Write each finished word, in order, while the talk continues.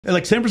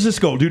Like San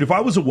Francisco, dude, if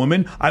I was a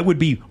woman, I would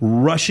be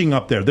rushing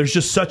up there. There's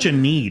just such a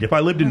need. If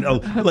I lived in,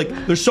 like,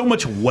 there's so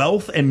much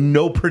wealth and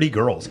no pretty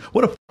girls.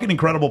 What a fucking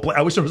incredible place.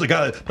 I wish there was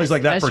a place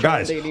like that for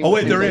guys. Oh,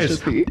 wait, there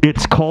is.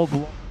 It's called...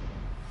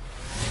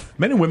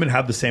 Men and women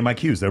have the same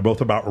IQs. They're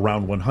both about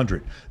around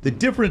 100. The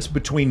difference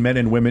between men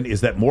and women is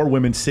that more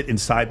women sit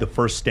inside the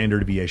first standard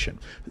deviation.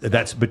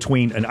 That's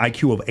between an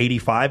IQ of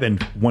 85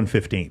 and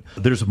 115.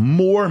 There's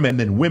more men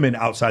than women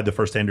outside the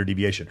first standard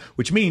deviation,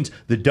 which means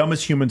the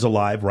dumbest humans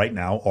alive right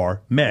now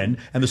are men,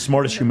 and the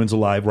smartest humans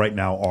alive right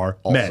now are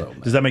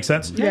men. Does that make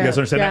sense? Yeah. You guys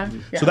understand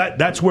that? Yeah. So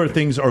that's where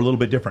things are a little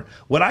bit different.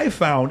 What I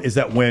found is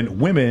that when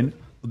women,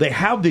 they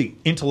have the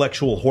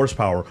intellectual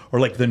horsepower or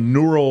like the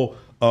neural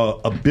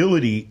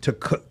ability to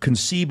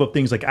conceive of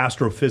things like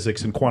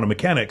astrophysics and quantum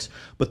mechanics,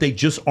 but they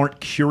just aren't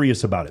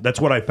curious about it.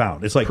 That's what I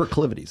found. It's like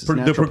proclivities.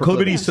 The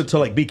proclivities to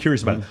like be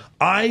curious about it.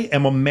 I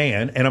am a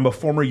man and I'm a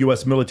former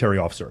U.S. military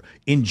officer.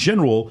 In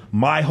general,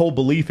 my whole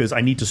belief is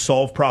I need to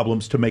solve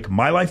problems to make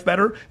my life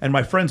better and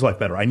my friend's life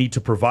better. I need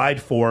to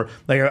provide for,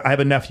 like, I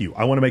have a nephew.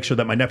 I want to make sure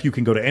that my nephew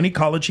can go to any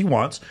college he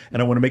wants,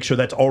 and I want to make sure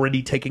that's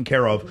already taken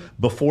care of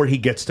before he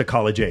gets to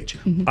college age.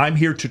 I'm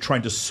here to try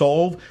to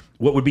solve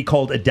what would be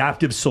called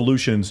adaptive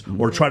solutions,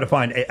 or try to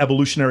find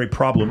evolutionary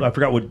problems. I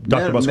forgot what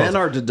Dr. Buss calls it. Men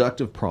are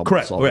deductive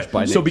problem solvers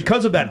by nature. So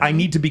because of that, I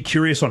need to be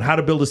curious on how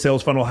to build a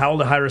sales funnel, how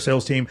to hire a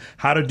sales team,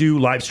 how to do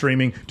live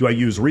streaming. Do I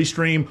use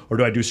Restream or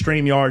do I do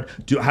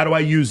StreamYard? How do I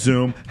use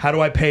Zoom? How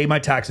do I pay my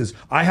taxes?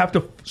 I have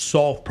to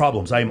solve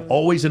problems. I am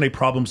always in a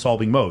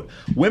problem-solving mode.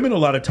 Women a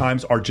lot of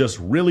times are just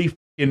really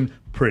fucking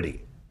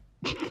pretty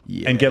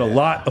and get a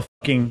lot of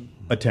fucking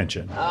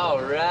attention.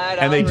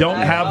 And they don't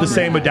have the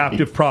same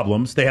adaptive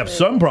problems. They have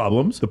some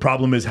problems. The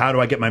problem is, how do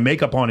I get my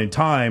makeup on in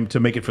time to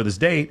make it for this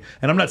date?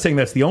 And I'm not saying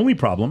that's the only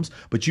problems,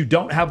 but you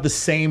don't have the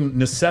same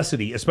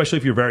necessity, especially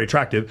if you're very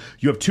attractive.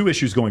 You have two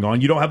issues going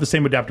on. You don't have the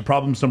same adaptive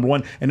problems, number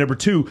one. And number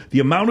two, the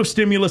amount of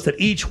stimulus that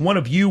each one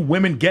of you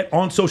women get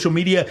on social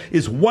media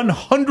is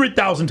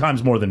 100,000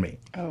 times more than me.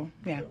 Oh,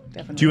 yeah,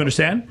 definitely. Do you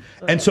understand?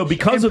 And so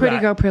because of that...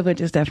 pretty girl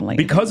privilege is definitely...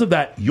 Because of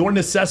that, your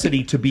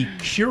necessity to be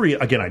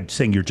curious... Again, I'm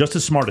saying you're just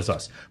as smart as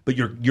us, but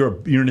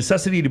your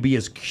necessity to be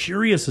as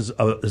curious as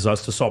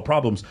us to solve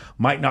problems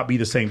might not be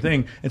the same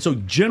thing. And so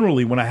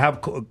generally, when I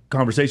have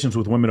conversations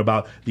with women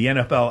about the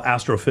NFL,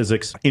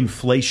 astrophysics,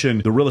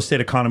 inflation, the real estate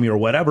economy, or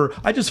whatever,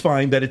 I just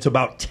find that it's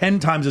about 10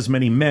 times as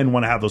many men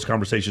want to have those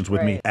conversations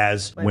with me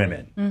as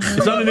women.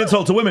 It's not an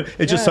insult to women.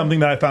 It's just something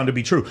that I found to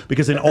be true.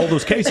 Because in all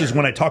those cases,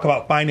 when I talk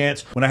about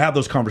finance, when I have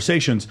those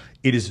conversations,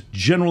 it is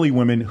generally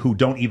women who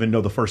don't even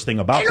know the first thing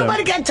about them. Ain't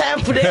nobody got time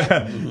for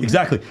that.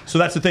 Exactly. So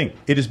that's the thing.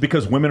 It is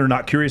because women are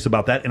not curious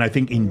about that. And I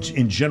think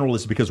in general,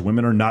 it's because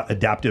women are not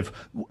adaptive.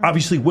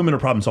 Obviously, women are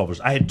problem solvers.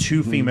 I had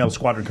two female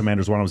squadron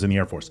commanders when I was in the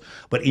Air Force.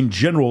 But in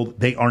general,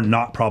 they are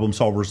not problem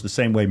solvers the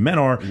same way men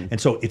are. And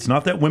so it's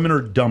not that women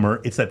are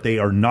dumber. It's that they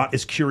are not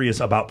as curious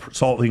about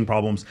solving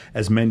problems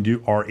as men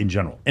are in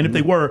general. And if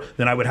they were,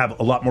 then I would have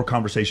a lot more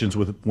conversations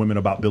with women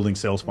about building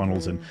sales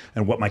funnels and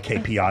what my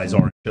KPIs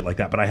are and shit like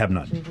that. But I have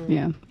none.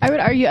 Yeah. I would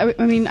argue,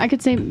 I mean, I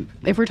could say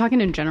if we're talking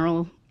in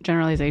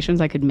generalizations,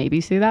 I could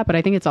maybe see that, but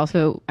I think it's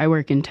also, I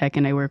work in tech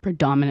and I work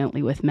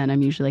predominantly with men.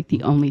 I'm usually like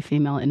the only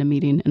female in a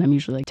meeting, and I'm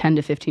usually like 10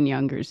 to 15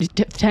 years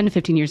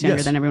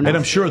younger than everyone else. And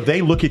I'm sure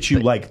they look at you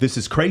like this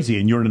is crazy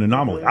and you're an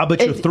anomaly. I'll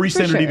bet you 3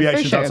 standard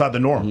deviations outside the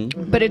norm.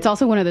 But it's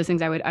also one of those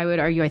things I would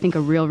argue, I think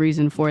a real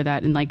reason for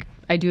that, and like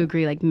I do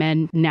agree, like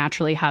men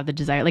naturally have the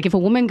desire. Like if a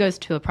woman goes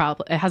to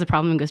has a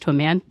problem and goes to a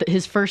man,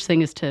 his first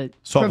thing is to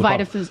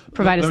provide a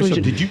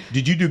solution.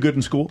 Did you do good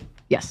in school?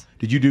 Yes.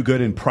 Did you do good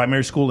in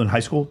primary school and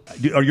high school?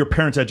 Are your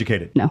parents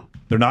educated? No.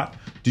 They're not?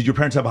 Did your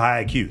parents have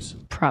high IQs?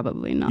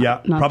 Probably not. Yeah,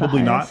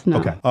 probably not? No.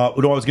 Okay.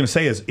 What I was going to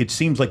say is it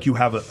seems like you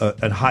have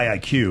a high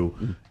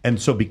IQ,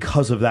 and so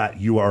because of that,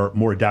 you are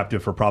more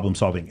adaptive for problem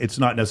solving. It's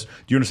not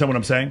necessarily... Do you understand what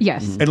I'm saying?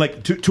 Yes. And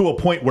like to a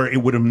point where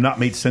it would have not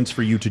made sense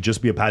for you to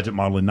just be a pageant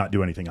model and not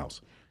do anything else.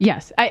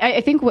 Yes,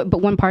 I think,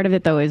 but one part of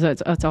it though is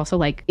it's also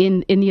like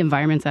in the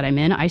environments that I'm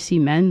in, I see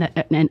men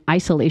and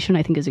isolation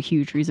I think is a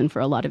huge reason for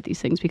a lot of these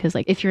things, because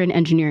like if you're in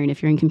engineering,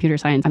 if you're in computer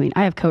science, I mean,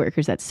 I have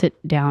coworkers that sit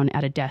down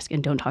at a desk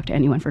and don't talk to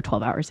anyone for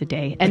 12 hours a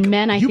day, and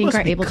men I think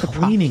are able to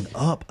cleaning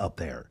up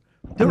there.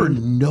 There are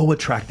no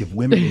attractive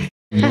women.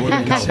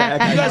 Northern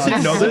California. You guys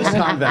didn't know this?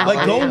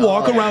 Like, go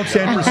walk around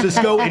San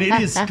Francisco, and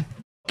it is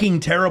fucking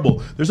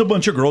terrible. There's a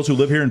bunch of girls who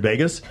live here in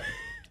Vegas.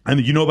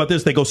 And you know about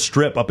this? They go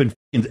strip up in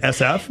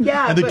SF.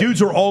 Yeah, and the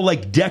dudes are all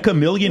like deca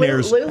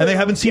millionaires, and they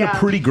haven't seen a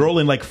pretty girl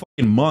in like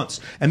fucking months.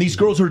 And these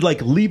girls are like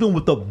leaving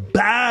with the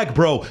bag,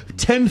 bro.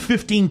 10,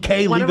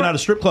 15K leaving out of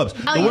strip clubs.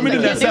 The women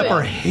in SF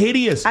are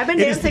hideous. I've been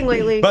dancing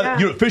lately. But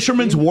you know,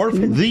 Fisherman's Wharf,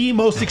 the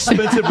most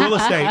expensive real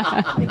estate.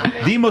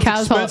 The most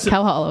expensive.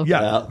 Cow Hollow.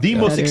 Yeah, the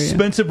most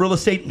expensive real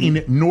estate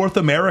in North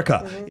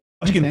America.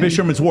 fucking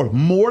Fisherman's Wharf,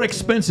 more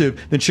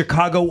expensive than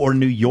Chicago or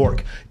New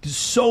York.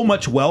 So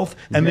much wealth,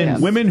 and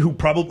then women who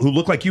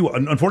look like you,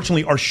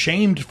 unfortunately, are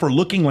shamed for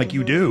looking like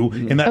you do.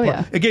 In that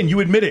part. Again, you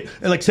admit it.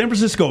 Like San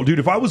Francisco, dude.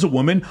 If I was a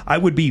woman, I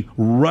would be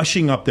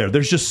rushing up there.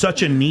 There's just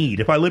such a need.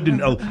 If I lived in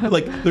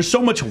there's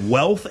so much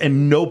wealth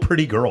and no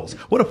pretty girls.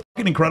 What a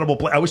fucking incredible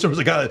place. I wish there was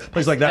a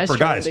place like that for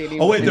guys.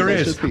 Oh wait, there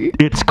is.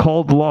 It's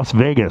called Las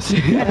Vegas. A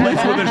place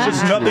where there's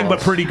just nothing but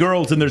pretty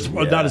girls and there's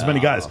not as many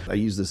guys. I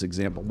use this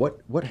example.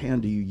 What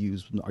hand do you use?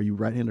 Are you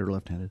right-handed or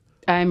left-handed?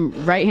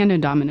 I'm right-handed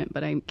dominant,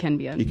 but I can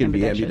be You can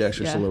be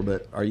ambidextrous a little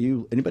bit. Are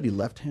you anybody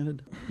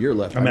left-handed? You're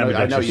left. I'm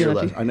I know you're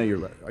left. left. I know you're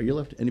left. Are you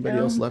left? Anybody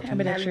else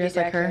left-handed? Ambidextrous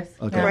like her.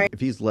 Okay. Right. If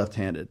he's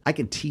left-handed, I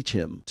can teach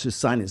him to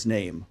sign his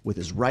name with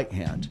his right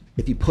hand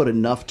if he put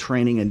enough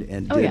training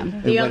and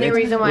did. The only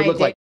reason why I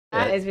did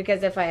that is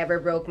because if I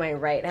ever broke my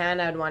right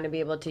hand, I'd want to be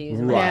able to use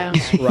my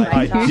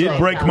right. I did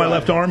break my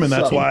left arm, and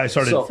that's why I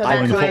started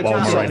playing football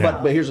with my right hand.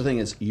 But here's the thing: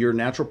 is your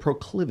natural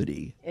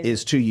proclivity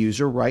is to use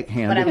your right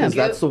hand because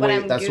that's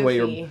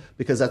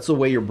the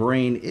way your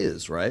brain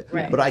is, right?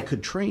 But I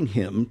could train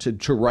him to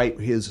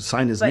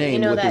sign his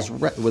name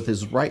with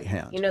his right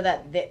hand. You know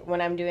that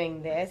when I'm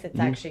doing this, it's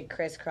actually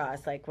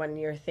crisscross. Like when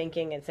you're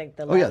thinking, it's like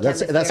the left. Oh yeah,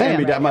 that's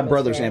ambidextrous. My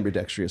brother's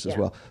ambidextrous as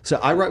well. So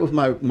I write with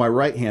my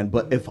right hand,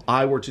 but if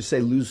I were to say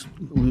lose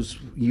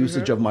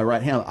usage of my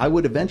right hand, I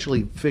would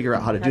eventually figure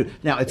out how to do it.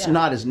 Now it's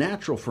not as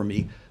natural for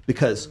me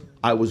because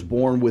I was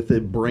born with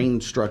a brain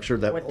structure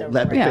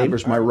that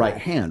favors my right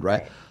hand,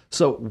 right?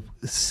 So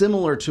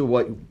similar to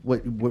what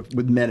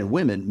with men and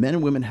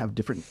women have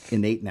different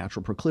innate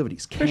natural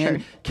proclivities.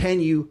 Can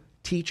you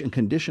teach and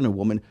condition a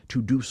woman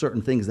to do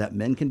certain things that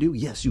men can do?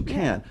 Yes, you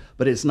can,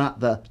 but it's not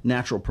the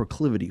natural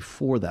proclivity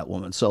for that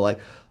woman. So like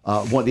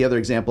the other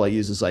example I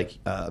use is like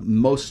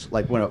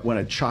when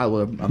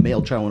a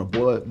male child, when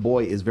a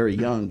boy is very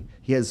young,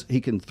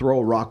 he can throw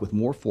a rock with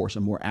more force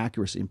and more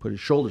accuracy and put his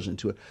shoulders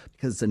into it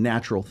because it's a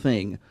natural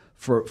thing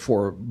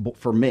for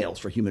males,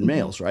 for human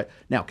males, right?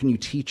 Now, can you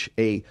teach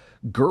a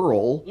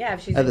girl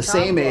if she's at the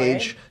same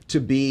age to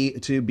be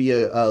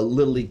a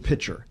little league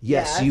pitcher?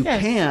 Yes, you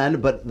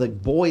can, but the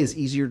boy is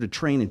easier to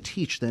train and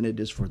teach than it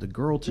is for the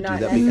girl to do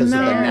that because of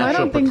the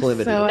natural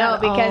proclivity. No,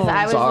 because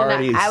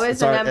I was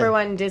the number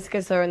one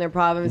discus thrower in the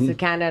province of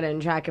Canada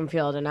in track and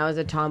field, and I was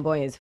a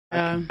tomboy as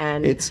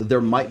and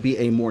there might be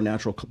a more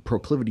natural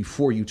proclivity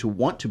for you to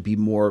want to be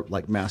more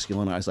like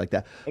masculinized like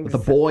that. But the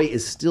boy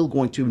is still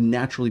going to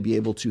naturally be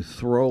able to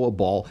throw a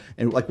ball,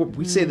 and like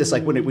we say this,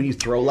 like when you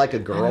throw like a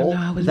girl,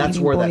 that's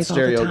where that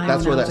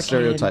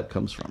stereotype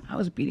comes from. I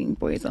was beating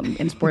boys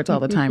in sports all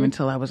the time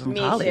until I was in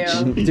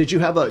college. Did you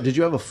have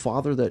a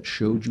father that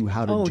showed you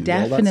how to do all that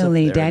stuff? Oh,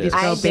 definitely. Daddy's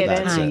girl big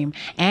time.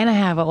 And I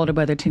have an older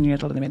brother 10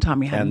 years older than me, taught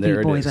me how to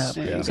beat boys up.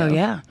 Yeah. So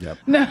yeah. Yep.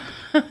 Well,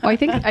 I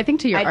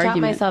think to your argument, I taught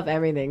myself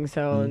everything.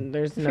 So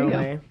there's no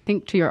way. I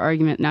think to your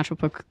argument, natural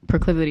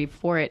proclivity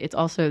for it, it's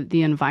also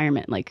the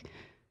environment. Like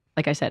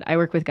I said, I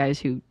work with guys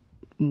who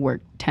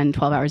work 10,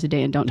 12 hours a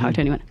day and don't talk to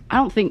anyone.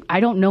 I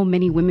don't know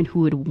many women who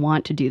would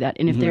want to do that.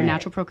 And if their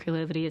natural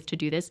proclivity is to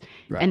do this,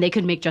 and they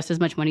could make just as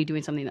much money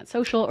doing something that's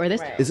social or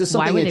this, is this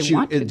something why would they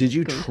want to? Did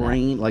you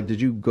train? Like, did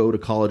you go to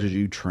college? Did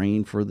you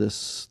train for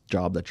this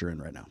job that you're in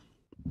right now?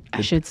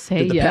 I should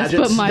say yes,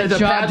 but my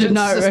job did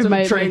not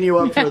train you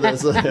up for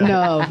this.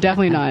 No,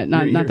 definitely not.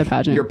 Not the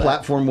pageant. Your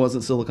platform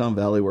wasn't Silicon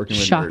Valley working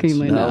with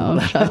shockingly nerds. No.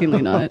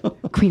 Shockingly not.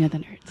 Queen of the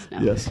nerds. No.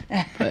 Yes.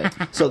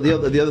 But. So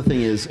the other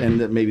thing is, and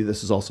that maybe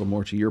this is also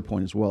more to your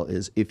point as well,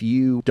 is if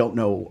you don't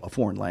know a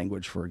foreign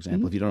language, for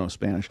example, if you don't know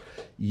Spanish,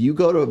 you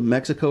go to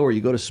Mexico or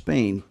you go to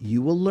Spain,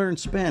 you will learn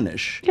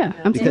Spanish. Yeah,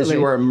 absolutely. Because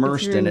you are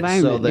immersed in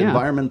it. So the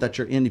environment that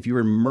you're in, if you're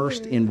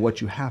immersed in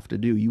what you have to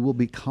do, you will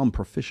become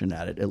proficient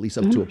at it, at least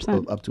up to a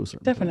certain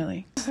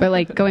Definitely. point. But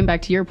like going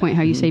back to your point,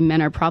 how you say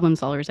men are problem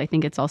solvers, I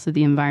think it's also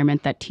the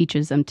environment that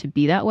teaches them to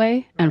be that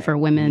way. And for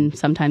women,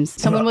 sometimes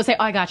someone will say,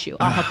 "Oh, I got you.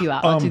 I'll help you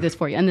out. I'll do this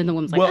for you." And then the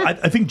woman's like, "Well,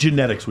 I think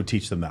genetics would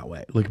teach them that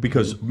way, like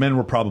because men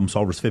were problem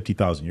solvers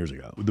 50,000 years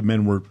ago. The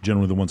men were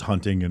generally the ones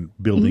hunting and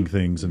building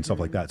things and stuff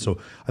like that. So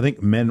I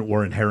think men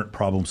were inherent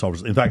problem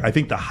solvers. In fact, I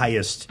think the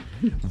highest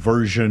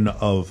version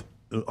of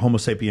Homo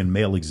sapien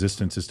male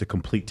existence is to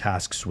complete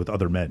tasks with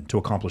other men to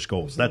accomplish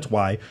goals. That's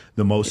why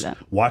the most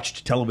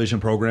watched television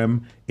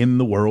program in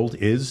the world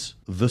is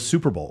the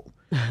Super Bowl.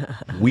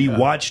 We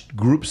watched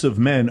groups of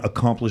men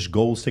accomplish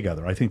goals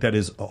together. I think that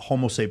is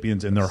Homo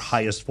sapiens in their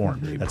highest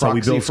form. That's how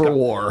we build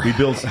war.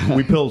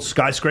 We build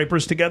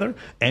skyscrapers together,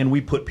 and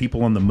we put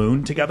people on the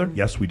moon together.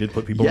 Yes, we did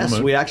put people on the moon.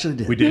 Yes, we actually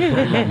did. We did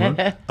put people on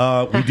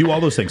the moon. We do all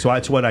those things. So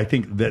that's what I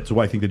think. That's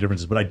why I think the difference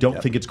is. But I don't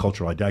think it's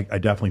cultural. I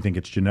definitely think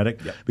it's genetic.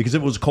 Because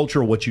if it was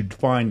cultural, what you'd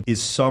find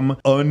is some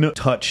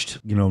untouched,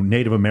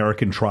 Native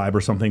American tribe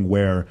or something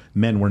where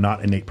men were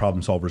not innate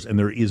problem solvers, and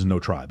there is no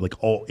tribe. Like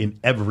in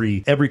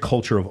every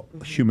culture of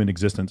human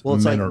existence, well,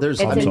 it's men like are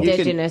it's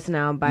indigenous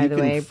now, by the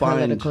way,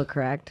 political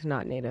correct,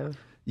 not native.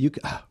 You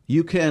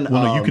can.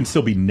 Well, no, you can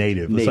still be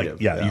native. It's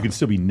Native, like, you can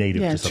still be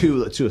native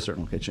to a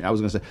certain location. I was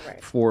going to say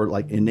for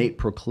like innate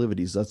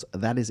proclivities,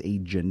 that is a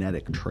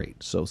genetic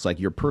trait. So it's like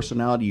your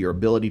personality, your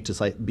ability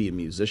to be a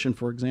musician,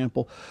 for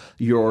example.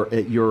 Your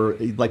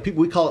like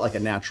people, we call it like a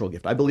natural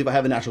gift. I believe I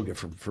have a natural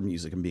gift for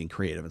music and being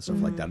creative and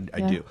stuff like that.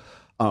 I do.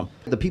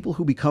 The people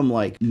who become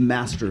like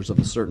masters of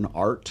a certain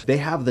art, they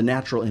have the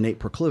natural innate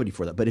proclivity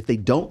for that. But if they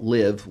don't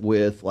live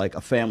with like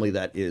a family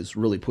that is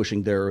really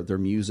pushing their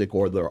music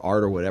or their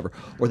art or whatever,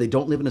 or they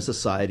don't live in a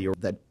society or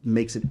that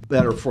makes it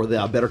better for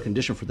them, a better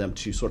condition for them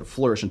to sort of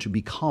flourish and to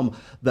become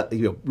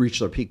reach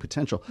their peak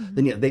potential,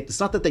 then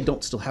it's not that they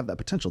don't still have that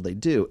potential. They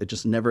do. It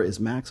just never is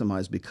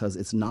maximized because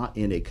it's not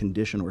in a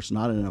condition or it's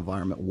not in an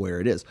environment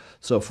where it is.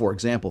 So, for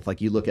example, if like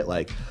you look at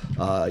like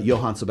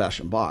Johann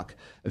Sebastian Bach,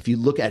 if you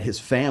look at his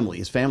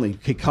family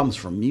comes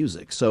from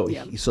music. So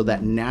so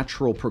that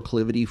natural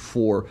proclivity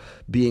for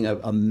being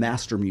a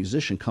master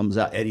musician comes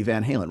out. Eddie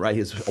Van Halen, right?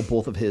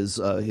 Both of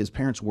his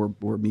parents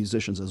were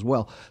musicians as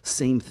well.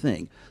 Same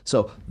thing.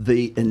 So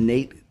the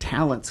innate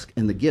talents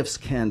and the gifts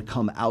can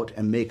come out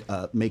and make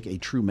a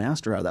true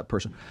master out of that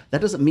person. That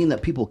doesn't mean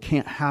that people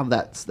can't have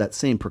that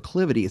same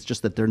proclivity. It's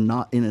just that they're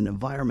not in an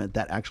environment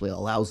that actually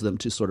allows them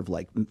to sort of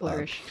like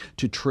flourish,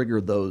 to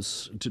trigger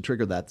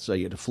that. So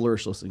you have to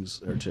flourish those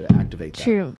things or to activate that. True.